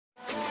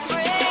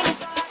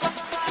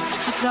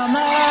summer.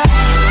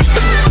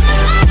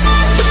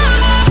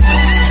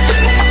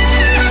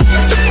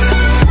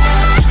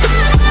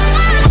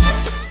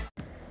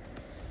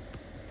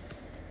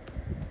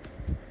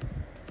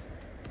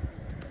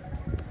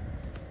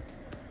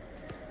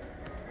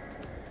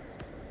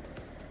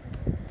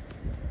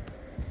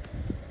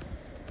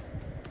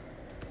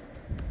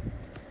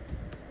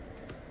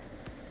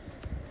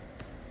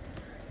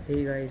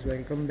 Hey guys,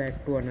 welcome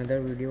back to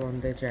another video on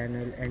the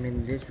channel, and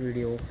in this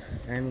video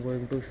I am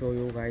going to show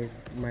you guys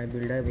my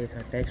builder base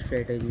attack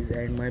strategies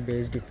and my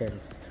base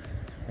defense,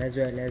 as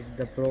well as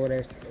the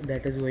progress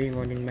that is going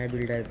on in my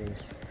builder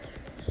base.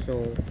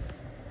 So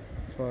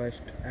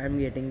first I am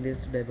getting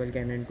this double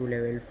cannon to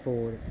level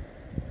 4,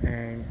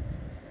 and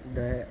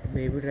the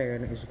baby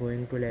dragon is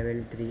going to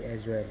level 3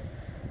 as well.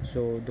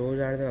 So those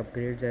are the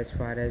upgrades as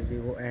far as we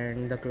go,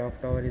 and the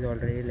clock tower is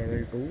already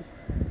level 2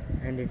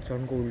 and it's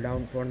on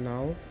cooldown for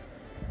now.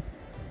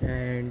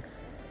 And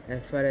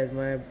as far as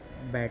my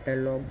battle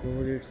log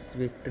goes, it's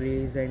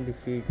victories and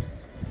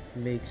defeats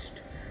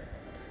mixed.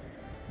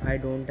 I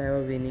don't have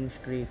a winning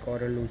streak or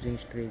a losing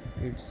streak,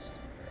 it's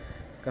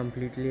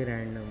completely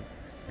random.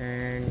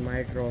 And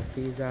my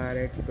trophies are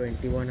at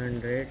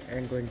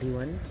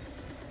 2121.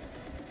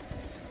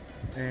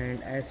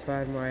 And as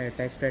far my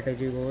attack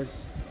strategy goes,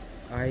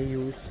 I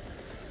use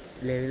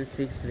level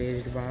 6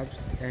 raised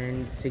barbs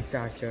and 6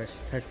 archers,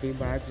 30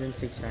 barbs and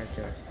 6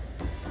 archers.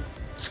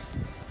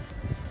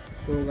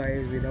 So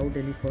guys, without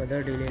any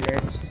further delay,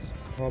 let's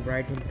hop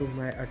right into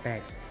my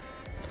attacks.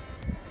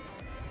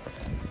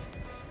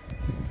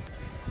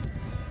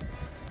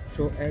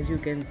 So as you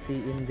can see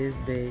in this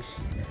base,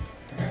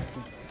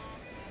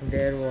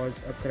 there was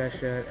a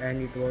crusher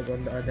and it was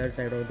on the other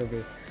side of the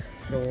way.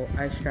 So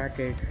I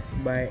started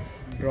by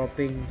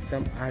dropping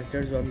some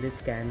archers on this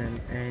cannon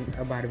and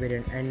a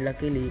barbarian, and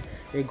luckily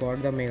we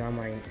got the mega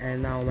mine,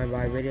 and now my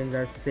barbarians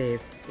are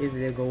safe if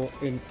they go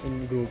in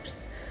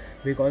groups,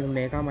 because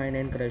mega mine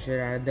and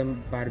crusher are the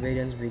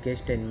barbarians'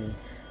 biggest enemy.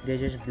 They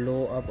just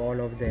blow up all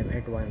of them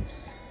at once.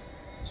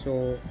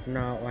 So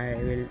now I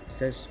will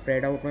just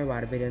spread out my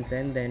barbarians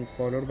and then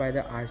followed by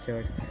the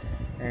archers,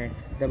 and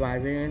the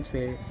barbarians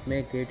will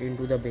make it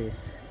into the base.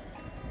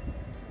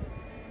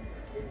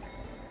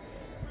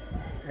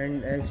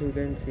 And as you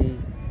guys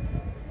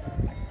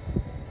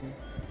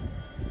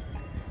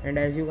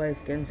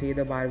can see,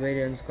 the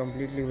barbarians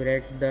completely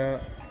wrecked the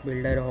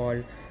builder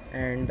hall,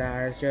 and the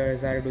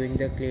archers are doing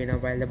the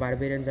cleanup while the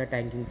barbarians are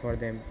tanking for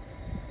them.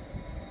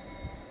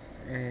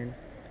 And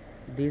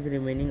these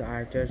remaining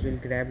archers will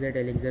grab that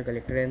elixir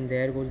collector, and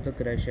there goes the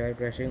crusher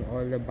crushing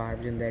all the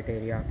barbs in that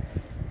area.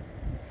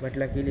 But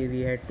luckily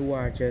we had 2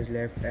 archers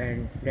left,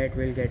 and that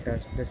will get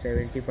us the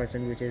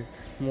 70%, which is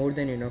more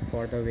than enough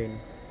for the win.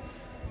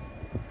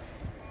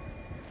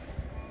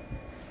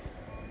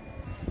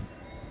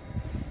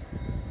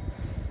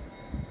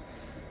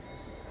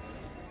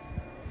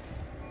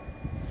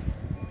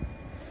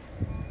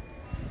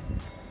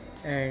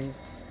 And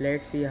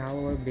let's see how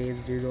our base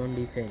did on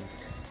defense.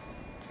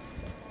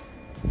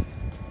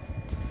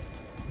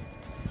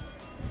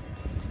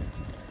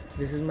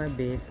 This is my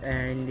base,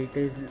 and it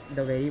is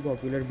the very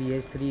popular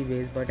BS3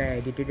 base, but I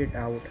edited it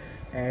out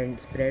and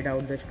spread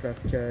out the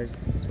structures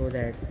so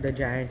that the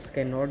giants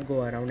cannot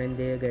go around and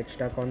they get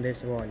stuck on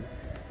this wall.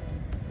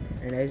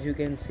 And as you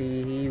can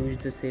see, he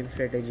used the same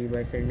strategy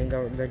by sending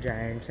out the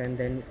giants and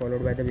then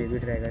followed by the baby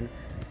dragon.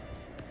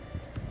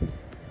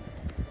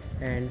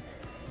 And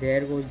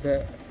there goes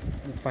the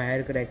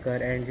firecracker,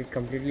 and it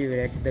completely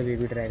wrecked the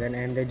baby dragon,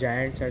 and the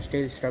giants are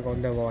still stuck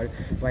on the wall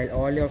while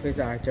all of his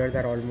archers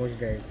are almost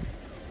dead.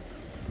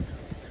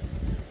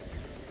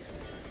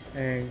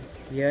 And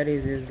here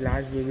is his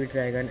last baby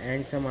dragon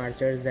and some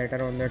archers that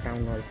are on the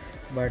town hall,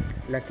 but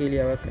luckily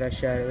our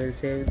crusher will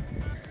save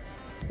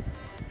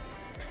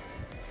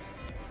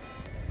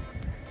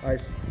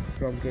us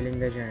from killing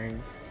the giant.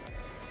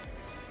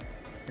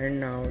 And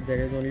now there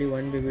is only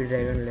one baby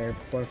dragon left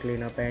for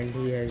cleanup, and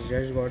he has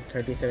just got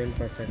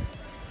 37%.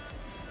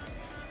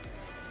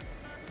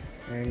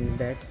 And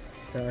that's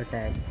the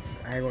attack.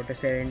 I got a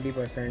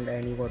 70%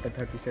 and he got a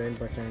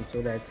 37%,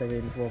 so that's a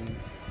win for me.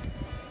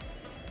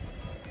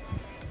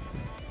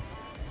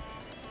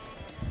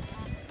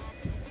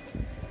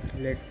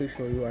 Let me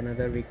show you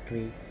another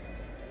victory.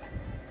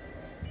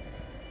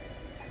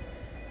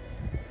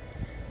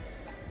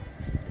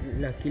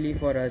 Luckily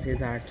for us,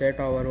 his archer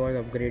tower was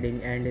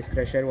upgrading and his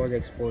crusher was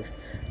exposed.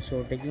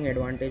 So taking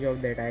advantage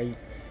of that, I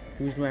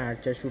used my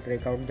archers to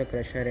take out the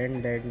crusher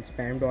and then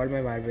spammed all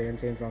my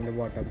barbarians in from the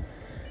bottom.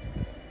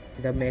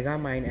 The mega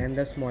mine and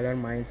the smaller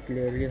mines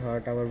clearly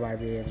hurt our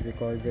barbarians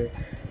because they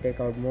take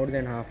out more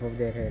than half of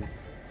their health.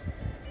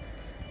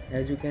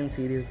 As you can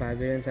see, these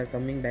barbarians are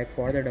coming back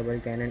for the double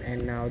cannon,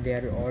 and now they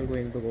are all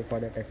going to go for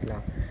the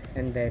Tesla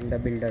and then the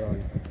builder all.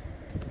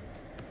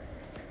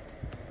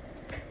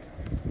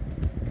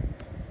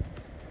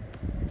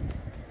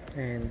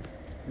 And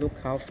look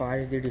how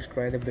fast they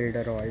destroy the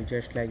builder all,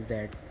 just like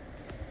that.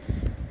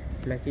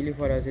 Luckily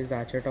for us, his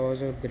archer tower was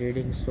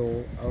upgrading,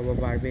 so our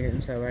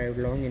barbarians survived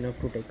long enough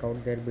to take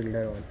out their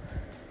builder all.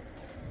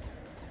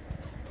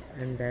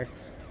 And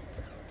that's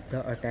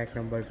the attack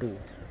number 2.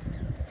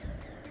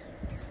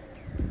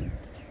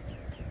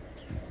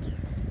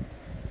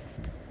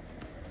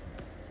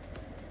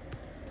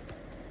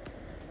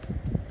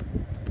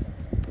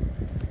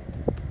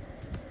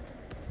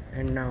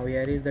 And now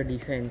here is the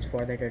defense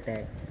for that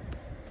attack.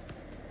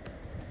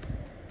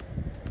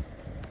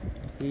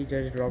 He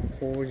just dropped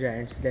 4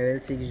 giants, level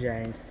 6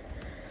 giants,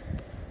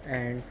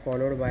 and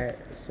followed by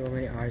so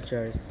many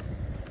archers.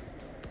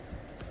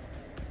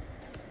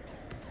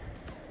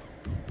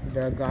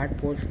 The guard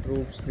post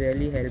troops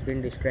really help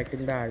in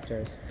distracting the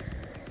archers.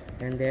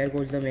 And there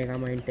goes the Mega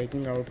Mine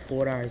taking out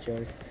 4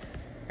 archers,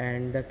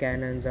 and the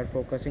cannons are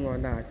focusing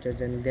on the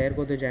archers, and there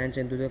go the giants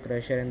into the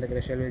crusher, and the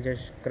crusher will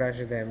just crush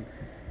them,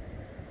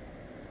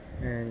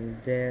 and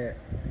the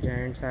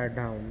giants are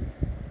down.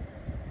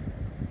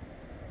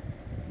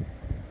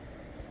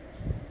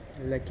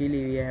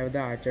 Luckily we have the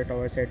archer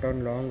tower set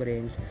on long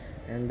range,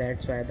 and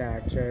that's why the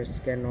archers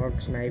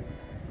cannot snipe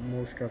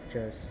most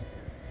structures,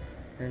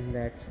 and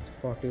that's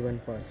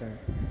 41%.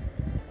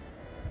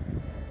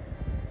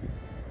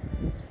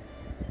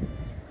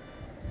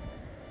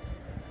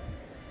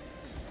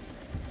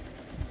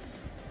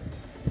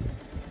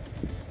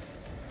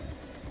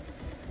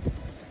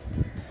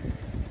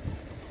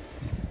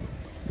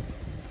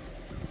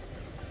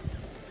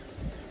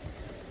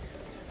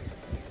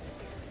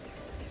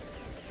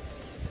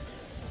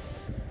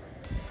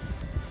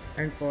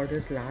 And for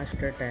this last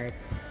attack,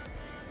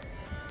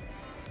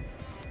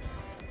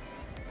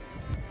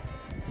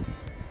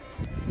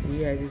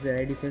 he has his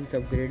air defense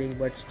upgrading,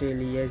 but still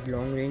he has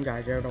long range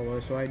archer tower,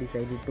 so I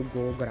decided to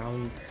go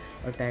ground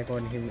attack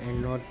on him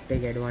and not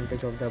take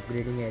advantage of the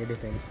upgrading air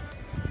defense.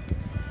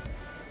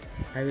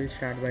 I will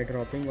start by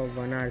dropping off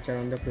 1 archer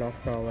on the clock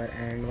tower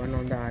and 1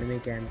 on the army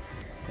camp,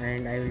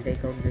 and I will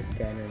take out this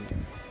cannon.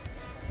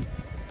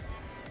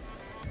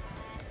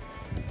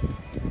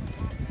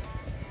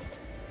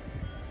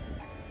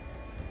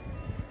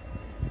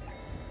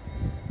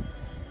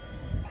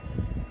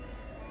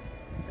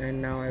 And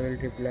now I will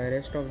deploy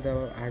rest of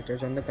the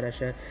archers on the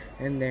crusher,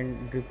 and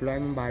then deploy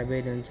my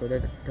barbarians so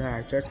that the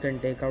archers can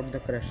take out the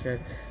crusher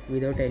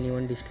without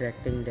anyone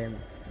distracting them.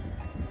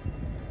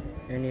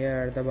 And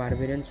here the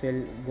barbarians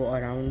will go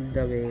around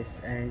the base,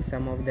 and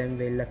some of them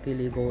will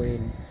luckily go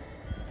in,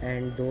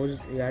 and those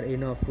are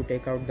enough to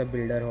take out the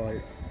builder hall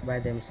by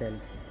themselves.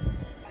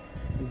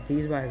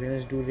 These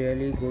barbarians do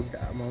really good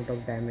amount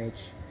of damage,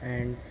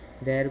 and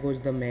there goes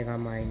the mega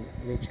mine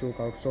which took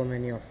out so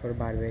many of our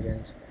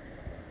barbarians,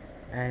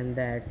 and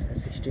that's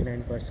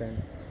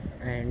 69%.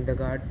 And the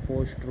guard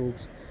post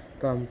troops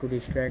come to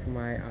distract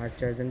my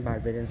archers and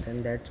barbarians,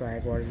 and that's why I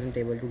wasn't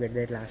able to get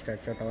that last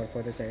archer tower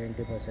for the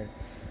 70%.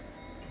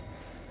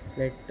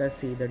 Let us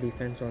see the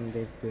defense on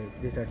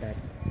this attack.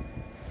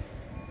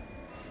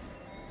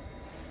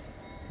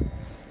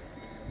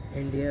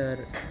 And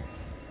here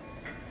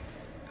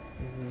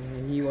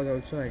he was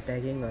also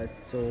attacking us,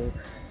 so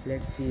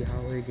let's see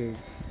how he did.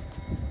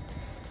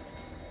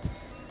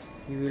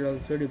 He will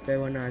also deploy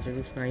 1 archer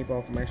to snipe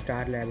off my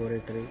star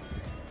laboratory,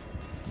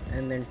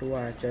 and then 2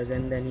 archers,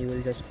 and then he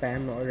will just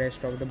spam the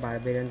rest of the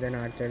barbarians and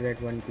archers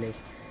at one place,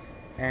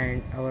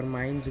 and our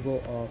mines go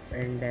off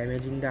and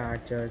damaging the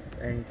archers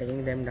and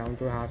taking them down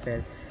to half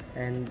health,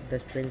 and the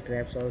spring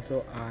traps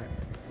also are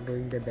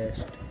doing the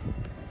best.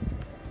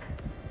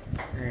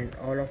 And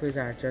all of his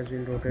archers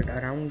will rotate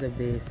around the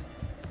base,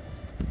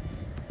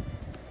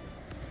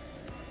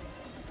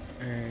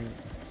 and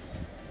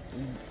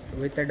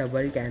with a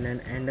double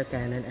cannon and a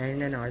cannon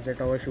and an archer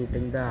tower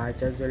shooting, the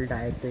archers will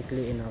die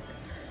quickly enough,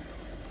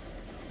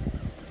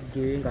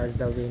 giving us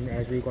the win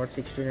as we got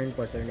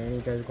 69% and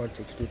he just got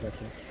 60%.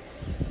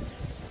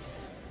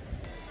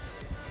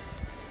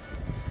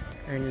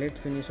 And let's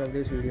finish off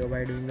this video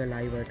by doing a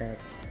live attack.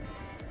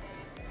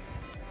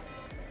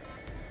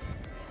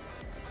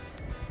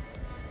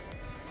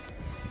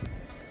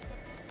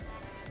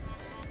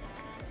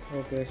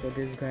 Okay, so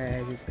this guy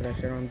has his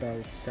crusher on the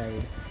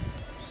outside,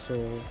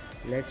 so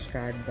let's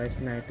start by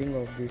sniping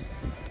off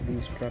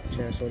these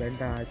structures so that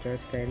the archers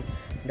can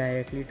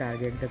directly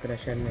target the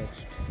crusher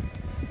next.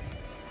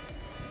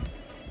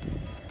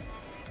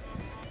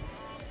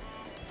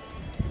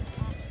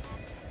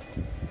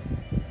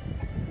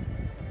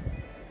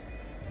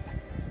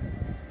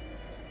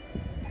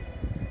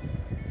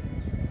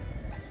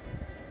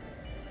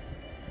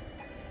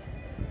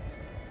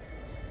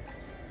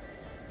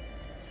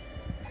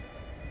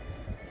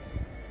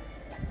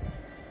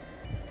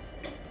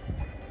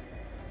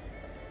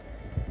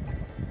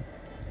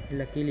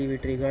 Luckily we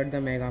triggered the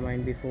mega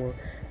mine before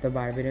the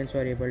barbarians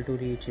were able to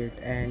reach it,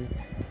 and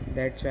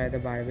that's why the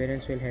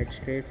barbarians will head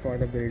straight for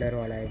the builder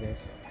hall, I guess.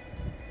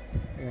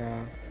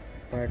 Yeah,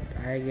 but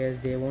I guess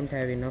they won't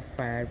have enough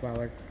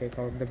firepower to take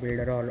out the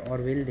builder hall, or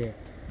will they?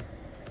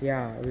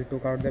 Yeah, we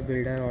took out the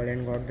builder hall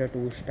and got the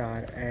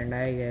 2-star, and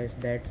I guess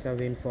that's a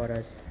win for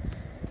us.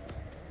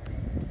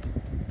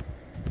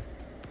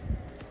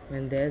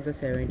 And there's the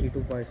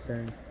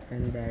 72%,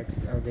 and that's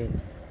a win.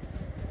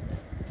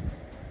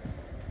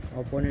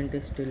 Opponent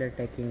is still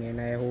attacking and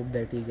I hope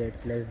that he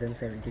gets less than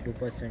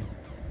 72%.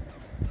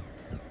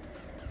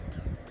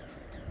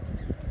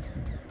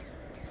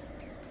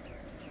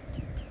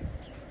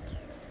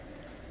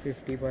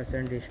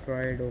 50%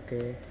 destroyed.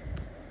 Okay.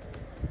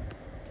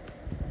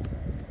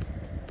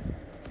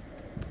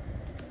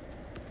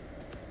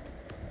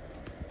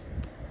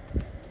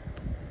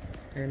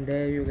 And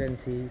there you can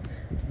see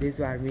this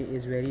army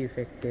is very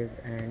effective,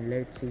 and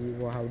let's see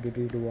how did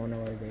he do on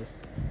our base.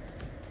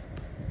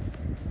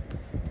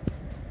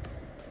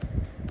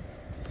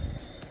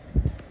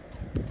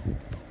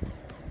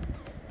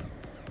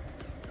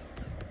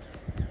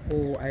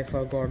 Oh, I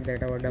forgot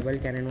that our double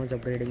cannon was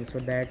upgrading, so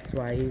that's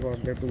why he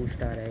got the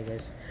 2-star, I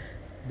guess.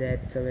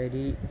 That's a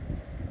very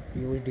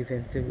huge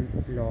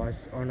defensive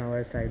loss on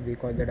our side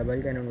because the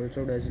double cannon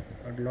also does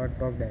a lot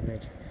of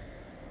damage.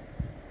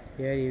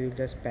 Here he will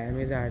just spam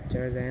his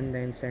archers and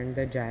then send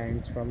the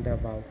giants from the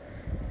above,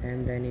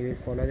 and then he will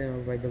follow them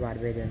up by the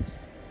barbarians.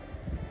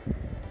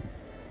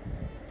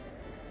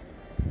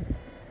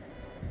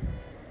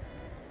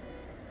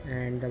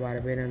 And the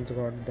barbarians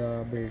got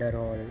the builder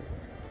hall,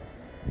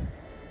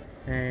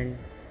 and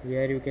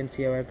here you can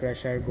see our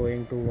crusher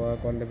going to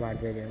work on the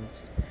barbarians.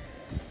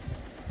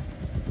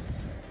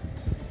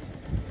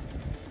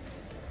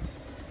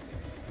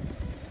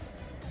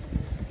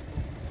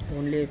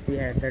 Only if we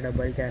had the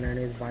double cannon,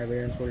 his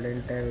barbarians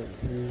wouldn't have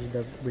used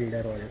the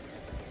builder hall.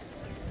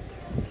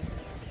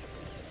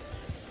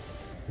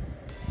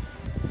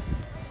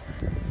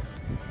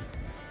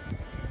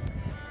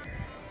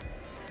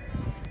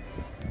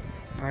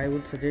 I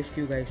would suggest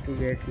you guys to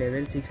get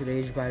level 6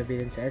 rage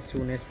barbarians as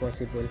soon as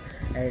possible,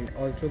 and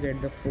also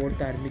get the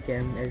 4th army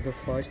camp as the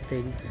first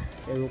thing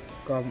you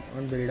come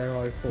on builder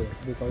hall 4,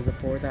 because the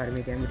 4th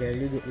army camp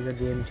really is a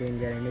game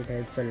changer and it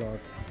helps a lot.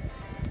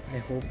 I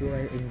hope you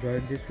guys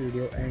enjoyed this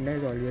video, and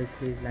as always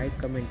please like,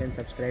 comment and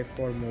subscribe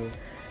for more,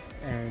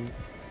 and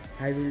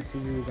I will see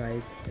you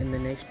guys in the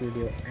next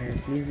video. And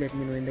please let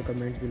me know in the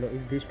comments below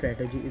if this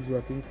strategy is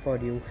working for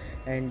you,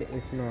 and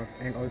if not,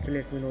 and also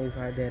let me know if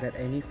there are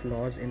any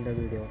flaws in the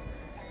video.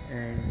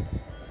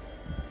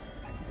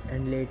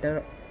 And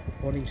later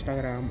on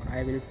Instagram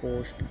I will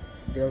post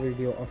the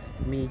video of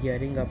me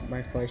gearing up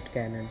my first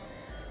cannon,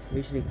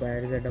 which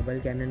requires a double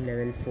cannon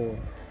level 4,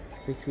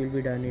 which will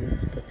be done in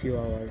a few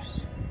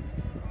hours.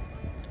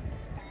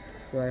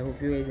 So I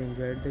hope you guys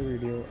enjoyed the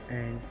video,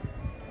 and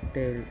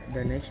till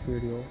the next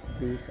video,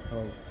 peace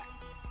out.